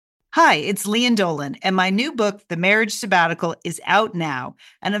Hi, it's Leanne Dolan, and my new book, The Marriage Sabbatical, is out now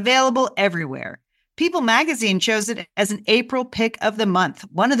and available everywhere. People magazine chose it as an April pick of the month,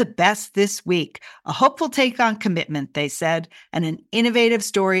 one of the best this week. A hopeful take on commitment, they said, and an innovative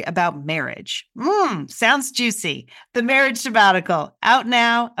story about marriage. Sounds juicy. The Marriage Sabbatical, out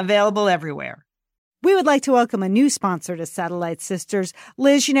now, available everywhere. We would like to welcome a new sponsor to Satellite Sisters.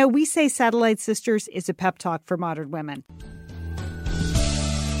 Liz, we say Satellite Sisters is a pep talk for modern women.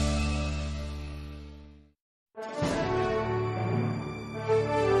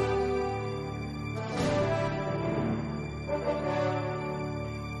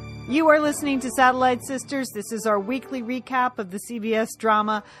 You are listening to Satellite Sisters. This is our weekly recap of the CBS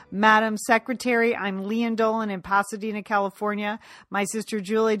drama, Madam Secretary. I'm Leanne Dolan in Pasadena, California. My sister,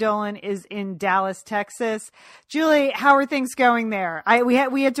 Julie Dolan, is in Dallas, Texas. Julie, how are things going there? We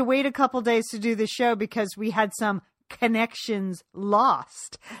had to wait a couple days to do the show because we had some connections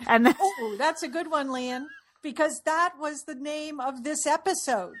lost. And that's a good one, Leanne, because that was the name of this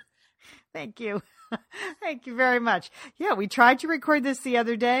episode. Thank you. Thank you very much. Yeah, we tried to record this the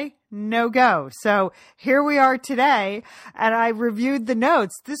other day. No go. So here we are today, and I reviewed the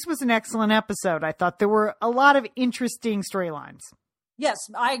notes. This was an excellent episode. I thought there were a lot of interesting storylines. Yes,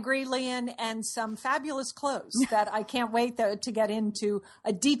 I agree, Leanne, and some fabulous clothes that I can't wait to get into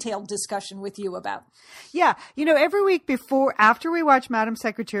a detailed discussion with you about. Yeah. Every week after we watch Madam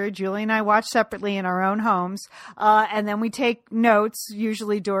Secretary, Julie and I watch separately in our own homes. And then we take notes,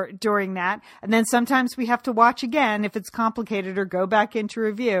 usually during that. And then sometimes we have to watch again if it's complicated or go back into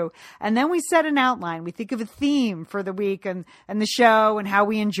review. And then we set an outline. We think of a theme for the week and the show and how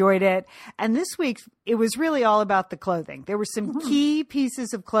we enjoyed it. And this week, it was really all about the clothing. There were some key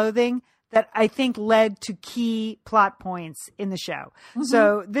pieces of clothing that I think led to key plot points in the show.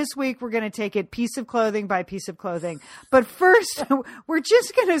 So this week we're going to take it piece of clothing by piece of clothing. But first, we're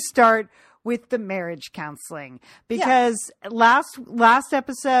just going to start with the marriage counseling because last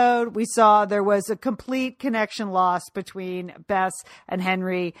episode we saw there was a complete connection lost between Bess and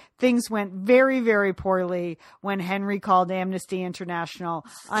Henry. Things went very, very poorly when Henry called Amnesty International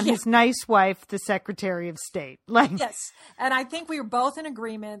on his nice wife, the Secretary of State. Yes. And I think we were both in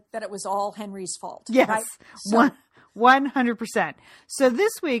agreement that it was all Henry's fault. Yes. Right? So 100%. So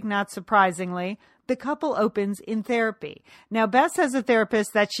this week, not surprisingly, the couple opens in therapy. Now, Bess has a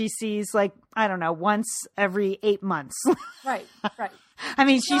therapist that she sees once every 8 months. Right. I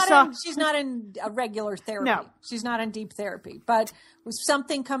mean, she's not in a regular therapy. No. She's not in deep therapy. But if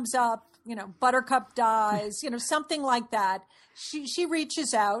something comes up, Buttercup dies, something like that, she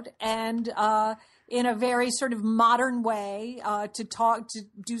reaches out and in a very sort of modern way to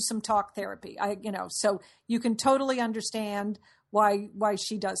do some talk therapy. So you can totally understand why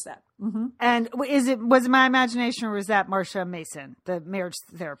she does that. Mm-hmm. And was it my imagination or was that Marsha Mason, the marriage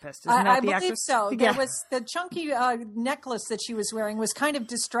therapist? Isn't that I the believe actress? so. Yeah. There was the chunky necklace that she was wearing was kind of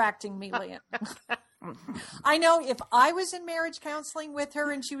distracting me, Leanne. I know if I was in marriage counseling with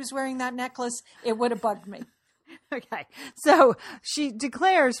her and she was wearing that necklace, it would have bugged me. Okay. So she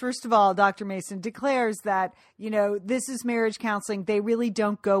declares, first of all, Dr. Mason declares that, this is marriage counseling. They really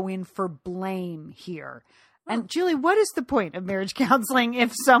don't go in for blame here. And Julie, what is the point of marriage counseling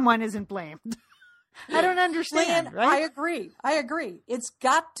if someone isn't blamed? I don't understand. Leanne, right? I agree. It's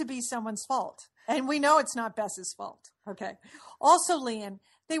got to be someone's fault. And we know it's not Bess's fault. Okay. Also, Leanne,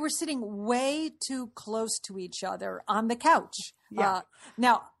 they were sitting way too close to each other on the couch. Yeah.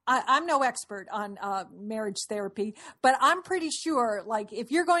 Now, I'm no expert on marriage therapy, but I'm pretty sure, if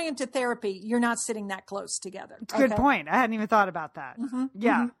you're going into therapy, you're not sitting that close together. Good point. I hadn't even thought about that. Mm-hmm.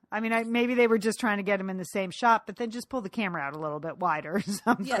 Yeah. Mm-hmm. I mean, maybe they were just trying to get him in the same shot, but then just pull the camera out a little bit wider or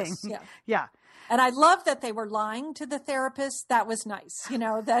something. Yes. Yeah. Yeah. And I love that they were lying to the therapist. That was nice.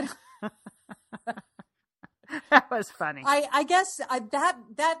 That. That was funny. I guess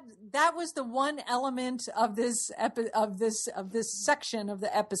that was the one element of this section of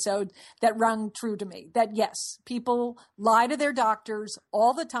the episode that rung true to me. That yes, people lie to their doctors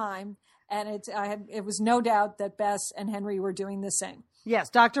all the time, and it was no doubt that Bess and Henry were doing the same. Yes,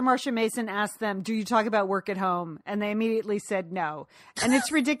 Dr. Marsha Mason asked them, "Do you talk about work at home?" And they immediately said no. And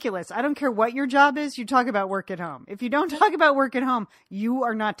it's ridiculous. I don't care what your job is, you talk about work at home. If you don't talk about work at home, you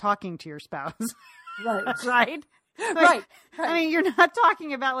are not talking to your spouse. Right. Right? Right. I mean, you're not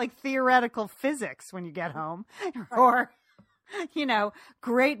talking about theoretical physics when you get home or,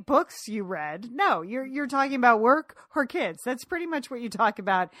 great books you read. No, you're talking about work or kids. That's pretty much what you talk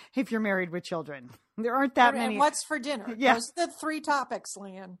about if you're married with children. There aren't that many. And what's for dinner? Yeah. Those are the three topics,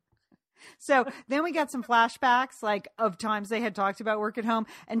 Leanne. So then we got some flashbacks like of times they had talked about work at home.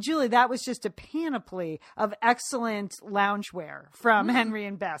 And Julie, that was just a panoply of excellent loungewear from Henry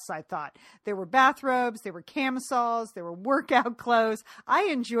and Bess, I thought. There were bathrobes, there were camisoles, there were workout clothes. I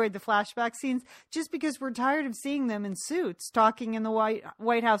enjoyed the flashback scenes just because we're tired of seeing them in suits talking in the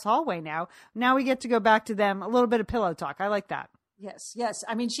White House hallway now. Now we get to go back to them, a little bit of pillow talk. I like that. Yes, yes.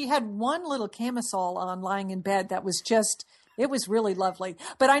 I mean, she had one little camisole on lying in bed that was just, it was really lovely.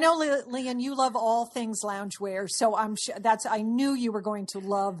 But I know, Lian, you love all things loungewear, so I'm sure I knew you were going to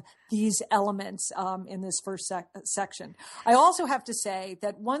love these elements in this first section. I also have to say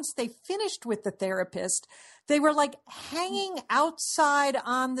that once they finished with the therapist, they were like hanging outside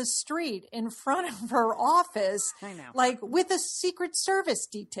on the street in front of her office, I know, like with a Secret Service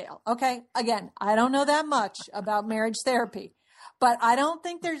detail. Okay, again, I don't know that much about marriage therapy, but I don't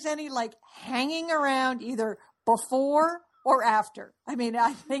think there's any like hanging around either before or after. I mean,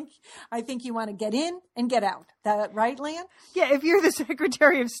 I think you want to get in and get out. That right, Lian? Yeah, if you're the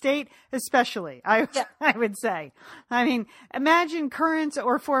Secretary of State, especially, I would say. I mean, imagine current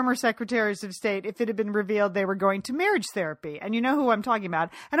or former Secretaries of State if it had been revealed they were going to marriage therapy. And you know who I'm talking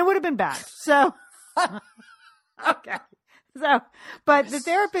about. And it would have been bad. So, okay. So, but the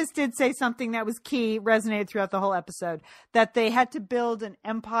therapist did say something that was key, resonated throughout the whole episode, that they had to build an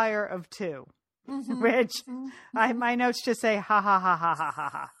empire of two. Which my notes just say ha ha ha ha ha ha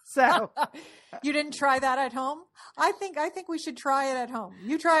ha. So you didn't try that at home? I think we should try it at home.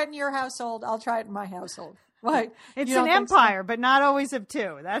 You try it in your household. I'll try it in my household. Right? It's an empire, but not always of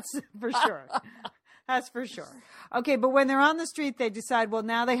two. That's for sure. That's for sure. Okay, but when they're on the street, they decide, well,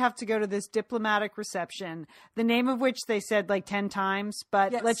 now they have to go to this diplomatic reception, the name of which they said like 10 times,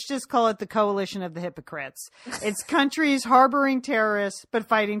 but let's just call it the Coalition of the Hypocrites. It's countries harboring terrorists, but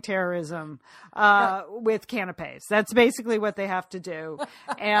fighting terrorism with canapes. That's basically what they have to do.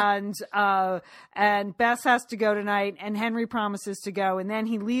 And Bess has to go tonight, and Henry promises to go, and then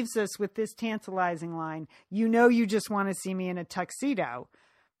he leaves us with this tantalizing line, "You know you just want to see me in a tuxedo,"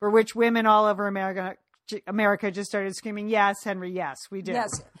 for which women all over America just started screaming, "Yes, Henry, yes, we do."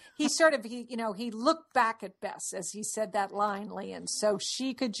 Yes. He looked back at Bess as he said that line, Lian, so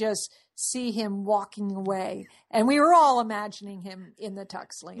she could just see him walking away. And we were all imagining him in the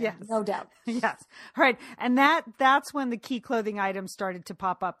tux, Lian, yes. No doubt. Yes. All right. And that's when the key clothing items started to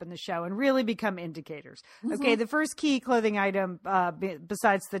pop up in the show and really become indicators. Mm-hmm. Okay. The first key clothing item,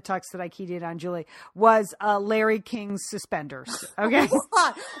 besides the tux that I keyed in on, Julie, was Larry King's suspenders. Okay.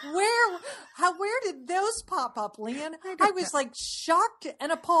 Where did those pop up, Lian? I was like shocked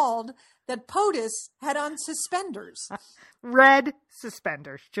and appalled that POTUS had on suspenders. Red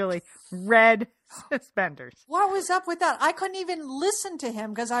suspenders, Julie. Red suspenders. What was up with that? I couldn't even listen to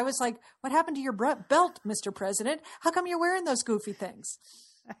him because I was like, what happened to your belt, Mr. President? How come you're wearing those goofy things?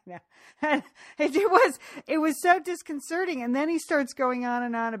 I know. And it was so disconcerting. And then he starts going on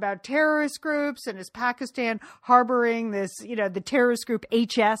and on about terrorist groups and is Pakistan harboring this, the terrorist group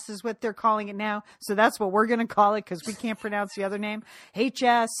HS is what they're calling it now. So that's what we're going to call it because we can't pronounce the other name,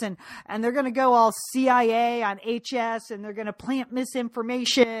 HS. And they're going to go all CIA on HS and they're going to plant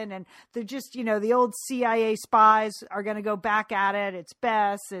misinformation. And they're just, the old CIA spies are going to go back at it. It's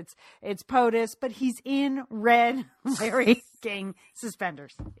Bess, it's POTUS, but he's in red Larry King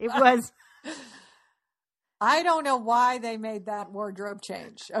suspenders. It was. I don't know why they made that wardrobe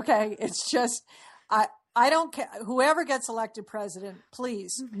change. Okay. It's just, I don't care. Whoever gets elected president,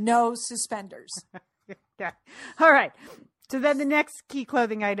 please, no suspenders. Okay. All right. So then the next key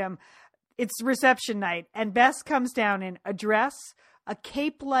clothing item, it's reception night, and Bess comes down in a dress, a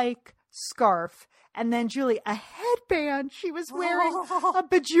cape-like scarf, and then Julie, a headband. She was wearing a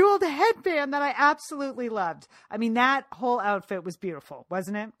bejeweled headband that I absolutely loved. I mean, that whole outfit was beautiful,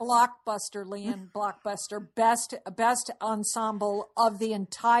 wasn't it? Blockbuster, Lian, blockbuster. Best ensemble of the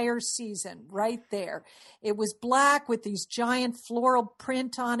entire season right there. It was black with these giant floral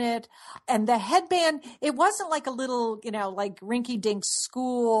print on it. And the headband, it wasn't like a little, like rinky-dink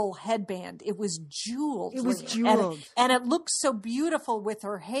school headband. It was jeweled. It was jeweled. And it looked so beautiful with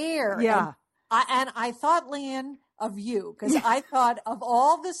her hair. Yeah. And I thought, Lian, of you, because I thought of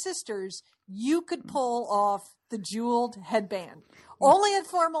all the sisters, you could pull off the jeweled headband. Only at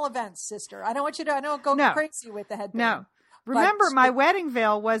formal events, sister. I don't want you to, go crazy with the headband. No. Remember, my wedding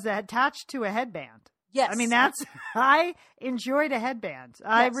veil was attached to a headband. Yes. I mean, I enjoyed a headband. Yes.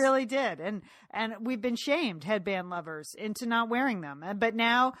 I really did. And we've been shamed, headband lovers, into not wearing them. But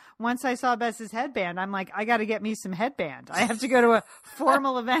now, once I saw Bess's headband, I'm like, I got to get me some headband. I have to go to a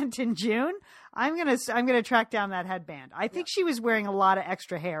formal event in June. I'm gonna track down that headband. I think she was wearing a lot of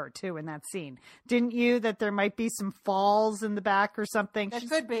extra hair too in that scene. Didn't you? That there might be some falls in the back or something. That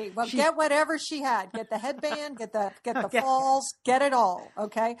could be. Well, get whatever she had. Get the headband. Get the falls. Get it all.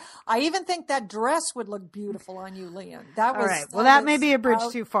 Okay. I even think that dress would look beautiful on you, Lian. That was all right. Well, that may be a bridge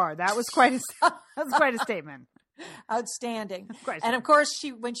too far. That was quite a statement. Outstanding. And of course,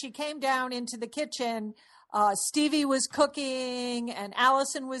 when she came down into the kitchen, Stevie was cooking and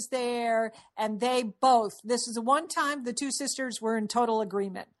Allison was there, and this is the one time the two sisters were in total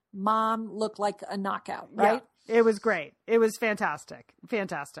agreement. Mom looked like a knockout, right? Yeah, it was great. It was fantastic.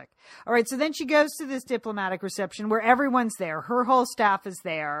 Fantastic. All right. So then she goes to this diplomatic reception where everyone's there. Her whole staff is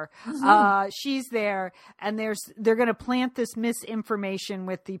there. Mm-hmm. She's there, and they're going to plant this misinformation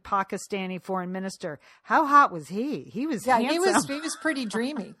with the Pakistani foreign minister. How hot was he? He was handsome. He was pretty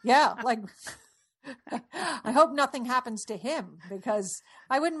dreamy. Yeah. Like, I hope nothing happens to him because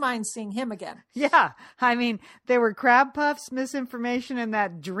I wouldn't mind seeing him again. Yeah. I mean, there were crab puffs, misinformation, and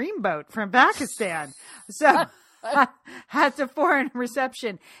that dreamboat from Pakistan. So at the foreign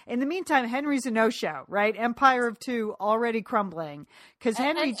reception. In the meantime, Henry's a no-show, right? Empire of Two already crumbling because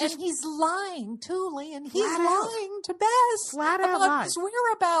Henry and he's lying too, Lian. He's lying to Bess about his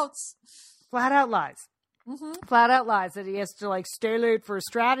whereabouts. Flat out lies. Mm-hmm. Flat out lies that he has to stay late for a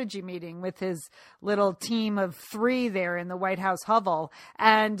strategy meeting with his little team of 3 there in the White House hovel.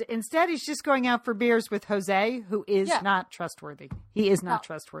 And instead he's just going out for beers with Jose, who is not trustworthy. He is not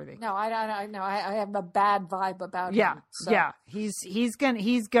trustworthy. No, I know. I have a bad vibe about him. So. Yeah.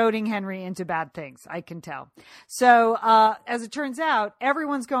 He's goading Henry into bad things. I can tell. So, as it turns out,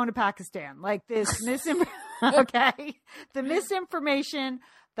 everyone's going to Pakistan. Like this okay. The misinformation.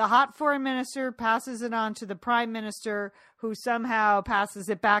 The hot foreign minister passes it on to the prime minister, who somehow passes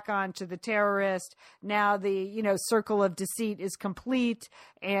it back on to the terrorist. Now the, circle of deceit is complete,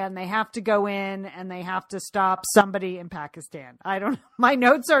 and they have to go in and they have to stop somebody in Pakistan. I don't know. My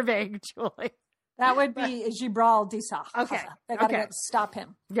notes are vague, Julie. That would be Gibral Disa. Okay. They got to stop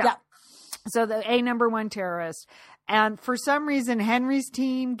him. Yeah. So the number 1 terrorist. And for some reason, Henry's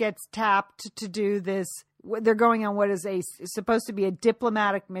team gets tapped to do this. They're going on what is supposed to be a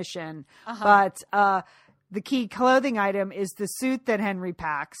diplomatic mission, but the key clothing item is the suit that Henry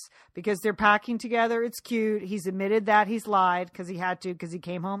packs because they're packing together. It's cute. He's admitted that he's lied because he had to, because he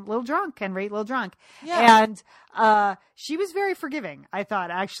came home a little drunk, Henry, a little drunk. Yeah. And she was very forgiving, I thought,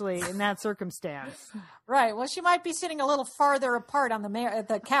 actually, in that circumstance. Right. Well, she might be sitting a little farther apart on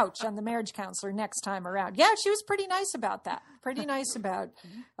the couch on the marriage counselor next time around. Yeah, she was pretty nice about that. Pretty nice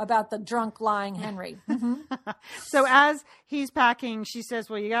about the drunk, lying Henry. Mm-hmm. So as he's packing, she says,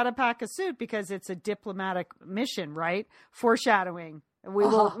 well, you got to pack a suit because it's a diplomatic mission, right? Foreshadowing. We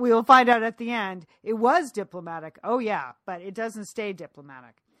will find out at the end. It was diplomatic. Oh, yeah, but it doesn't stay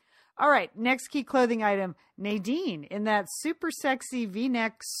diplomatic. All right, next key clothing item, Nadine in that super sexy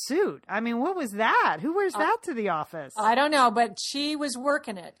V-neck suit. I mean, what was that? Who wears that to the office? I don't know, but she was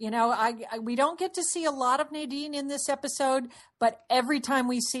working it. We don't get to see a lot of Nadine in this episode, but every time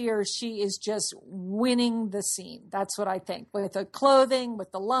we see her, she is just winning the scene. That's what I think. With the clothing,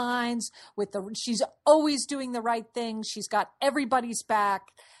 with the lines, she's always doing the right thing. She's got everybody's back,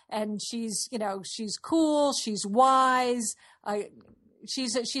 and she's cool. She's wise.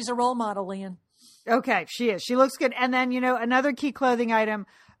 She's a role model, Lian. Okay, she is. She looks good. And then, another key clothing item,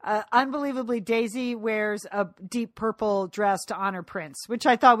 unbelievably, Daisy wears a deep purple dress to honor Prince, which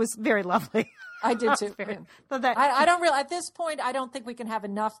I thought was very lovely. I did too. I don't really, at this point, I don't think we can have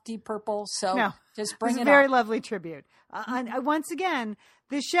enough deep purple. So just bring it up. It's a very lovely tribute. Once again,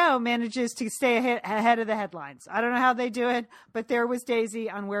 this show manages to stay ahead of the headlines. I don't know how they do it, but there was Daisy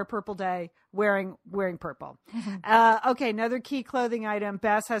on Wear Purple Day wearing purple. Mm-hmm. Okay, another key clothing item.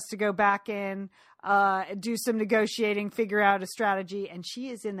 Bess has to go back in, do some negotiating, figure out a strategy, and she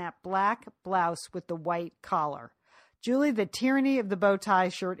is in that black blouse with the white collar. Julie, the tyranny of the bow tie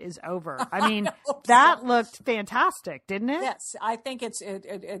shirt is over. I mean, that looked fantastic, didn't it? Yes, I think it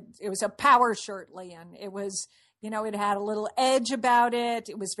was a power shirt, Lian. It was, it had a little edge about it.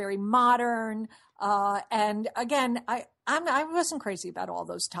 It was very modern. And again, I wasn't crazy about all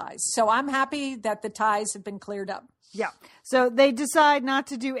those ties. So I'm happy that the ties have been cleared up. Yeah. So they decide not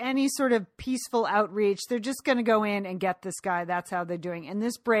to do any sort of peaceful outreach. They're just going to go in and get this guy. That's how they're doing. And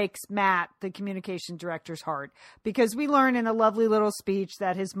this breaks Matt, the communication director's heart, because we learn in a lovely little speech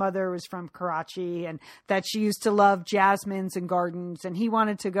that his mother was from Karachi and that she used to love jasmines and gardens. And he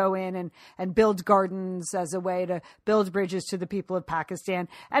wanted to go in and build gardens as a way to build bridges to the people of Pakistan.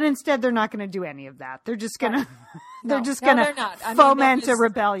 And instead, they're not going to do any of that. They're just going to foment a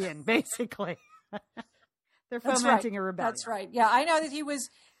rebellion, basically. They're fomenting a rebellion. That's right. Yeah, I know that he was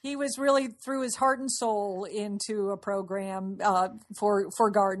He was really threw his heart and soul into a program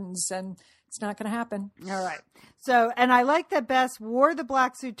for gardens, and it's not going to happen. All right. So, and I like that Bess wore the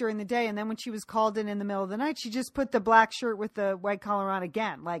black suit during the day, and then when she was called in the middle of the night, she just put the black shirt with the white collar on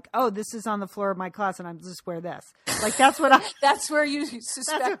again. Like, oh, this is on the floor of my closet, and I'll just wear this. Like, that's what I... That's where you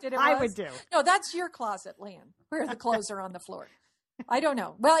suspected it was? I would do. No, that's your closet, Lian, where the clothes are on the floor. I don't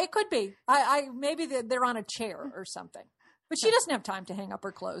know. Well, it could be. Maybe they're on a chair or something. But she doesn't have time to hang up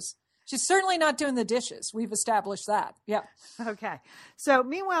her clothes. She's certainly not doing the dishes. We've established that. Yeah. Okay. So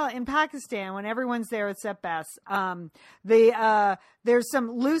meanwhile, in Pakistan, when everyone's there except Bess, there's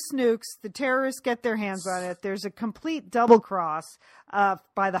some loose nukes. The terrorists get their hands on it. There's a complete double cross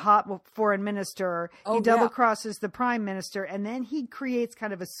by the hot foreign minister. He double crosses the prime minister, and then he creates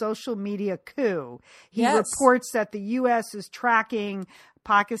kind of a social media coup. He reports that the U.S. is tracking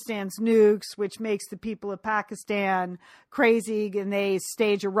Pakistan's nukes, which makes the people of Pakistan crazy, and they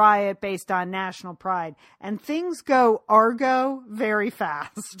stage a riot based on national pride. And things go Argo very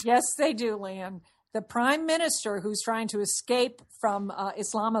fast. Yes, they do, Lian. The prime minister, who's trying to escape from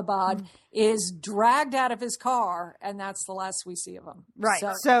Islamabad, is dragged out of his car, and that's the last we see of him. Right.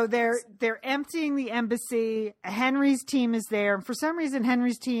 So they're emptying the embassy. Henry's team is there. And for some reason,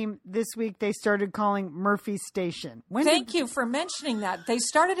 Henry's team this week, they started calling Murphy Station. Thank you for mentioning that. They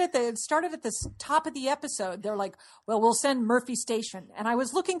started at the top of the episode. They're like, well, we'll send Murphy Station. And I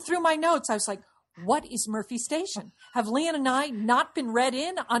was looking through my notes. I was like, what is Murphy Station? Have Lian and I not been read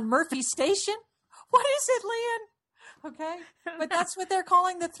in on Murphy Station? What is it, Lian? Okay. But that's what they're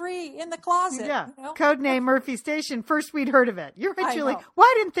calling the three in the closet. Yeah. You know? Codename Murphy Station. First we'd heard of it. You're right, Julie.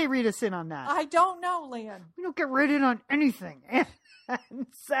 Why didn't they read us in on that? I don't know, Lian. We don't get read in on anything. And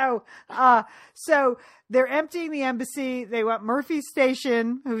so they're emptying the embassy. They want Murphy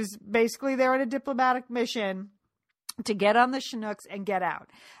Station, who's basically there on a diplomatic mission, to get on the Chinooks and get out.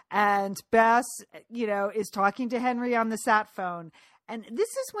 And Bess, is talking to Henry on the sat phone. And this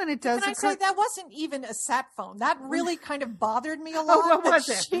is when it does. Can I say that wasn't even a sat phone? That really kind of bothered me a lot. Oh, what was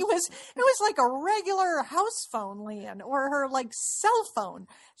it? It was like a regular house phone, Lian, or her like cell phone.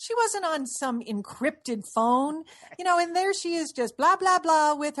 She wasn't on some encrypted phone, and there she is just blah, blah,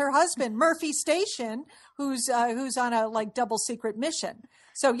 blah with her husband, Murphy Station, who's on a like double secret mission.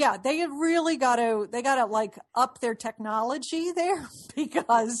 So yeah, they really gotta like up their technology there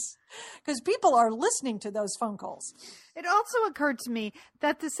because people are listening to those phone calls. It also occurred to me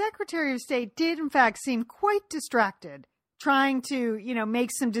that the Secretary of State did in fact seem quite distracted trying to, make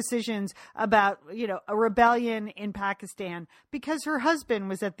some decisions about, a rebellion in Pakistan because her husband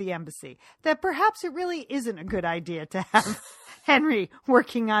was at the embassy. That perhaps it really isn't a good idea to have Henry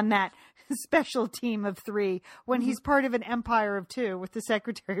working on that special team of 3 when he's part of an empire of 2 with the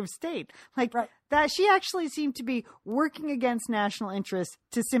Secretary of State. That she actually seemed to be working against national interests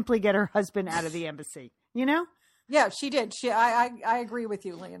to simply get her husband out of the embassy, Yeah, she did. I agree with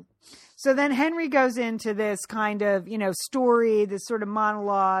you, Lian. So then Henry goes into this kind of, story, this sort of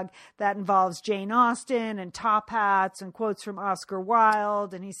monologue that involves Jane Austen and top hats and quotes from Oscar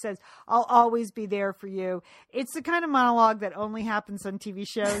Wilde. And he says, I'll always be there for you. It's the kind of monologue that only happens on TV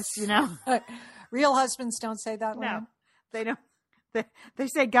shows, Real husbands don't say that, Lian. No, they don't. They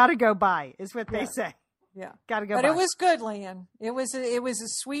say, gotta go by is what they say. Yeah. Gotta go by. But it was good, Lian. It was a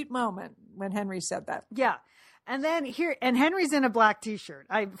sweet moment when Henry said that. Yeah. And then Henry's in a black T-shirt.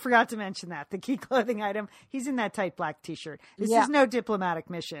 I forgot to mention that. The key clothing item, he's in that tight black T-shirt. This is no diplomatic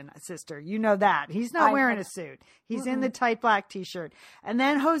mission, sister. You know that. He's not wearing a suit. He's in the tight black T-shirt. And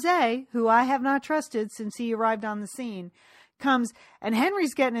then Jose, who I have not trusted since he arrived on the scene, comes, and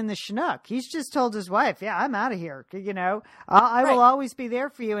Henry's getting in the Chinook. He's just told his wife, yeah, I'm out of here. I will always be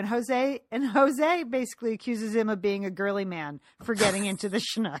there for you. And Jose basically accuses him of being a girly man for getting into the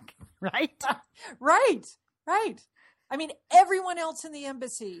Chinook. Right? Right. I mean, everyone else in the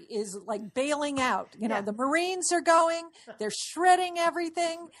embassy is like bailing out. The Marines are going, they're shredding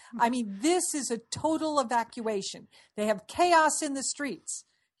everything. I mean, this is a total evacuation. They have chaos in the streets.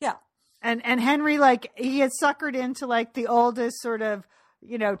 Yeah. And Henry, he had suckered into the oldest sort of,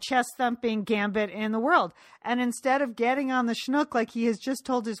 chest thumping gambit in the world. And instead of getting on the Chinook, like he has just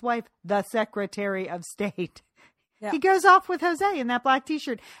told his wife, the Secretary of State, he goes off with Jose in that black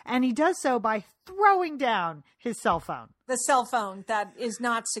T-shirt, and he does so by throwing down his cell phone. The cell phone that is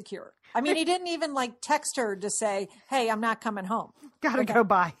not secure. I mean, he didn't even text her to say, hey, I'm not coming home. Gotta go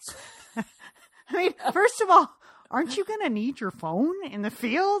by. I mean, first of all, aren't you going to need your phone in the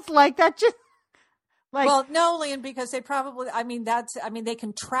field? Well, no, Lian, because they probably, they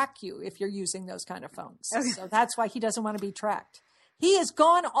can track you if you're using those kind of phones. Okay. So that's why he doesn't want to be tracked. He has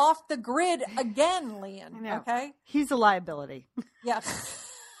gone off the grid again, Lian. Okay. He's a liability. Yeah.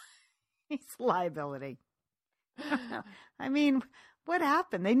 He's a liability. I mean, what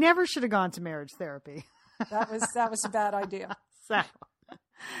happened? They never should have gone to marriage therapy. That was a bad idea.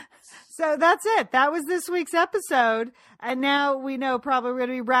 So that's it. That was this week's episode. And now we know probably we're going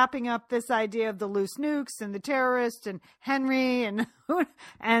to be wrapping up this idea of the loose nukes and the terrorist and Henry and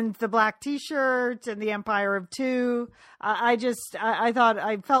the black T-shirt and the Empire of Two. I thought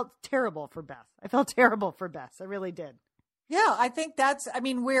I felt terrible for Beth. I really did. Yeah, I think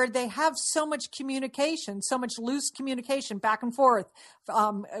where they have so much communication, so much loose communication back and forth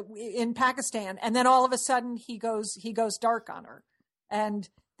in Pakistan. And then all of a sudden he goes dark on her. And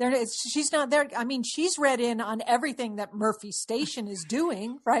she's not there. I mean, she's read in on everything that Murphy Station is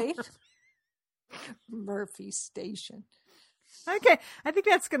doing, right? Murphy Station. Okay. I think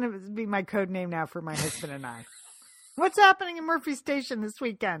that's going to be my code name now for my husband and I. What's happening in Murphy Station this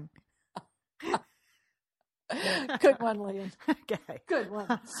weekend? Good one, Lian. Okay. Good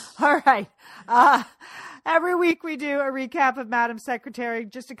one. All right. Every week we do a recap of Madam Secretary.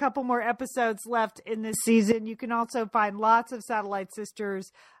 Just a couple more episodes left in this season. You can also find lots of Satellite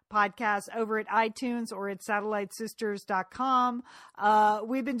Sisters podcasts over at iTunes or at satellitesisters.com.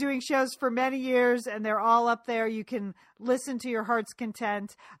 We've been doing shows for many years and they're all up there. You can listen to your heart's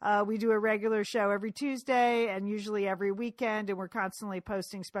content. We do a regular show every Tuesday and usually every weekend, and we're constantly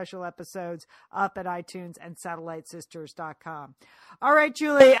posting special episodes up at iTunes and satellitesisters.com. All right,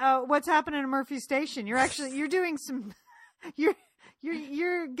 Julie, what's happening in Murphy Station? You're doing some,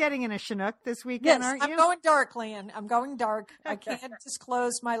 You're getting in a Chinook this weekend, aren't you? I'm going dark, Lian. I'm going dark. Okay. I can't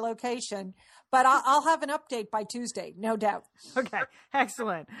disclose my location, but I'll have an update by Tuesday, no doubt. Okay,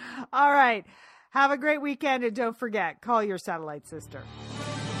 excellent. All right. Have a great weekend, and don't forget, call your satellite sister.